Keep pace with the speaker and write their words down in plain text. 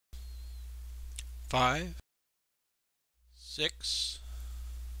5, 6,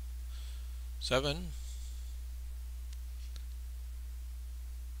 7,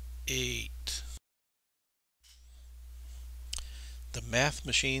 8. The Math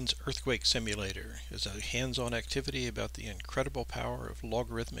Machine's Earthquake Simulator is a hands-on activity about the incredible power of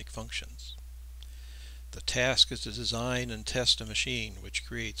logarithmic functions. The task is to design and test a machine which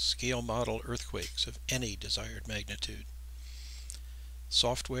creates scale model earthquakes of any desired magnitude.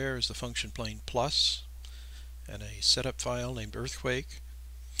 Software is the function plane plus and a setup file named earthquake.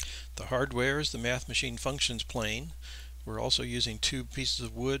 The hardware is the Math Machine functions plane. We're also using 2 pieces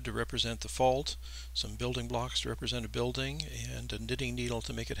of wood to represent the fault, some building blocks to represent a building, and a knitting needle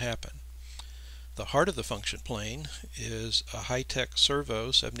to make it happen. The heart of the function plane is a high-tech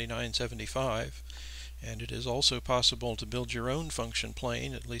servo 7975, and it is also possible to build your own function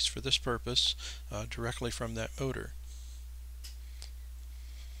plane, at least for this purpose, directly from that motor.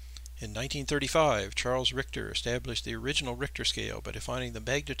 In 1935, Charles Richter established the original Richter scale by defining the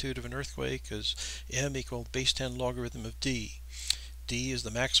magnitude of an earthquake as m equal base 10 logarithm of d. d is the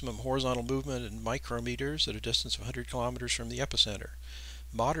maximum horizontal movement in micrometers at a distance of 100 kilometers from the epicenter.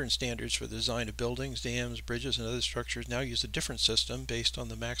 Modern standards for the design of buildings, dams, bridges, and other structures now use a different system based on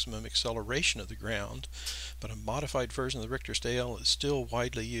the maximum acceleration of the ground, but a modified version of the Richter scale is still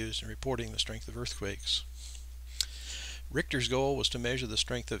widely used in reporting the strength of earthquakes. Richter's goal was to measure the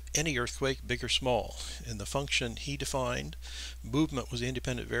strength of any earthquake, big or small. In the function he defined, movement was the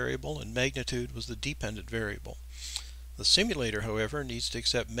independent variable and magnitude was the dependent variable. The simulator, however, needs to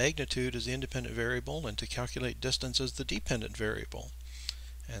accept magnitude as the independent variable and to calculate distance as the dependent variable.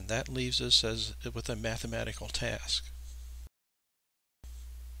 And that leaves us with a mathematical task.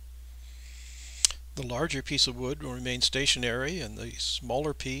 The larger piece of wood will remain stationary, and the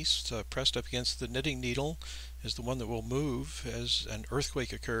smaller piece pressed up against the knitting needle is the one that will move as an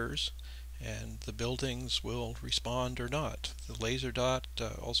earthquake occurs, and the buildings will respond or not. The laser dot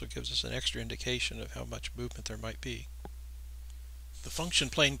also gives us an extra indication of how much movement there might be. The function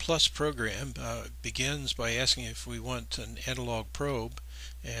plane plus program begins by asking if we want an analog probe,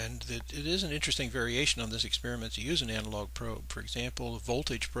 and it is an interesting variation on this experiment to use an analog probe. For example, a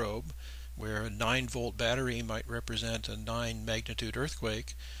voltage probe, where a 9-volt battery might represent a 9 magnitude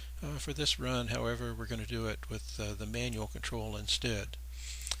earthquake. For this run, however, we're going to do it with the manual control instead.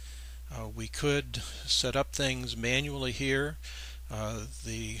 We could set up things manually here.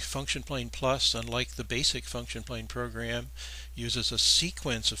 The function plane plus, unlike the basic function plane program, uses a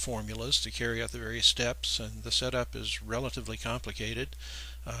sequence of formulas to carry out the various steps, and the setup is relatively complicated.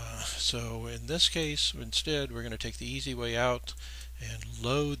 So in this case, instead, we're going to take the easy way out and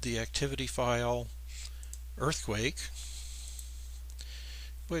load the activity file earthquake,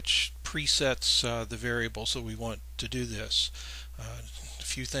 which presets the variables that we want to do this. A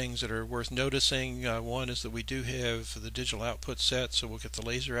few things that are worth noticing. One is that we do have the digital output set, so we'll get the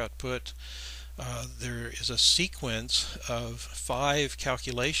laser output. There is a sequence of 5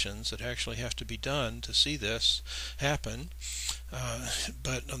 calculations that actually have to be done to see this happen.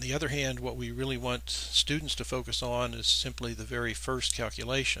 But on the other hand, what we really want students to focus on is simply the very first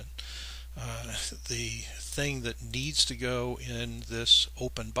calculation. The thing that needs to go in this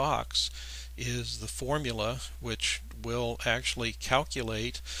open box is the formula which will actually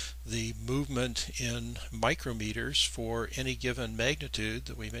calculate the movement in micrometers for any given magnitude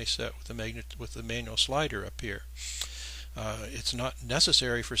that we may set with the manual slider up here. It's not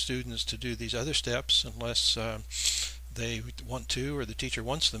necessary for students to do these other steps unless they want to or the teacher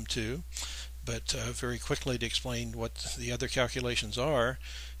wants them to. But very quickly to explain what the other calculations are,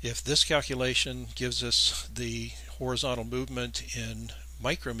 if this calculation gives us the horizontal movement in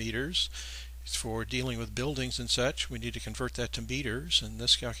micrometers for dealing with buildings and such, we need to convert that to meters, and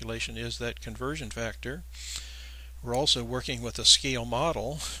this calculation is that conversion factor. We're also working with a scale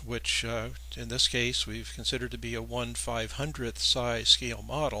model, which in this case we've considered to be a 1/500th size scale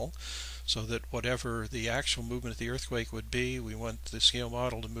model, so that whatever the actual movement of the earthquake would be, we want the scale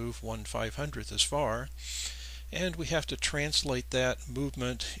model to move 1/500th as far. And we have to translate that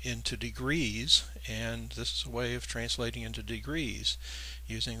movement into degrees, and this is a way of translating into degrees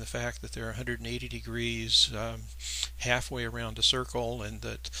using the fact that there are 180 degrees halfway around a circle, and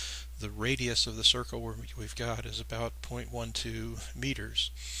that the radius of the circle we've got is about 0.12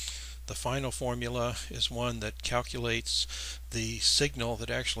 meters. The final formula is one that calculates the signal that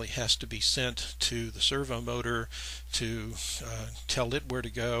actually has to be sent to the servo motor to tell it where to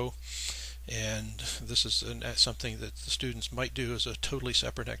go. And this is something that the students might do as a totally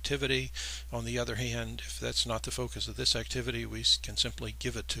separate activity. On the other hand, if that's not the focus of this activity, we can simply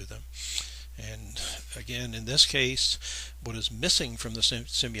give it to them. And again, in this case, what is missing from the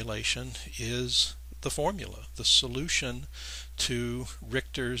simulation is the formula, the solution to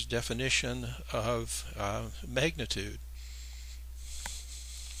Richter's definition of magnitude.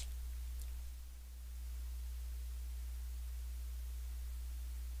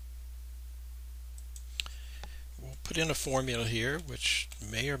 We'll put in a formula here, which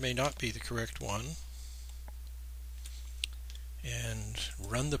may or may not be the correct one, and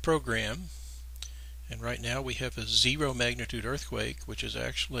run the program. And right now we have a 0 magnitude earthquake, which is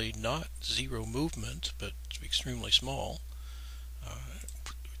actually not 0 movement, but extremely small.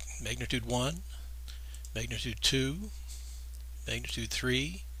 Magnitude 1, magnitude 2, magnitude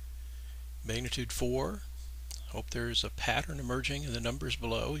 3, magnitude 4. Hope there's a pattern emerging in the numbers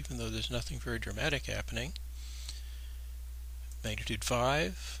below, even though there's nothing very dramatic happening. Magnitude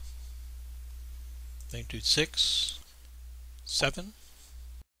 5, magnitude 6, 7,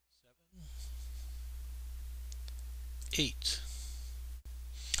 8.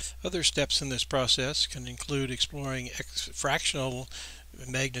 Other steps in this process can include exploring fractional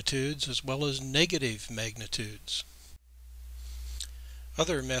magnitudes as well as negative magnitudes.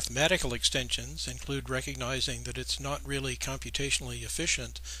 Other mathematical extensions include recognizing that it's not really computationally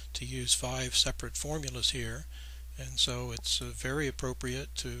efficient to use 5 separate formulas here, and so it's very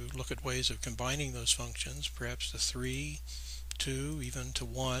appropriate to look at ways of combining those functions, perhaps to 3, 2, even to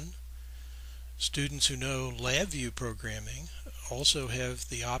 1. Students who know LabVIEW programming also have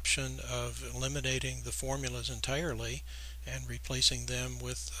the option of eliminating the formulas entirely and replacing them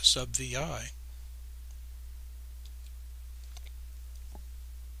with sub-VI.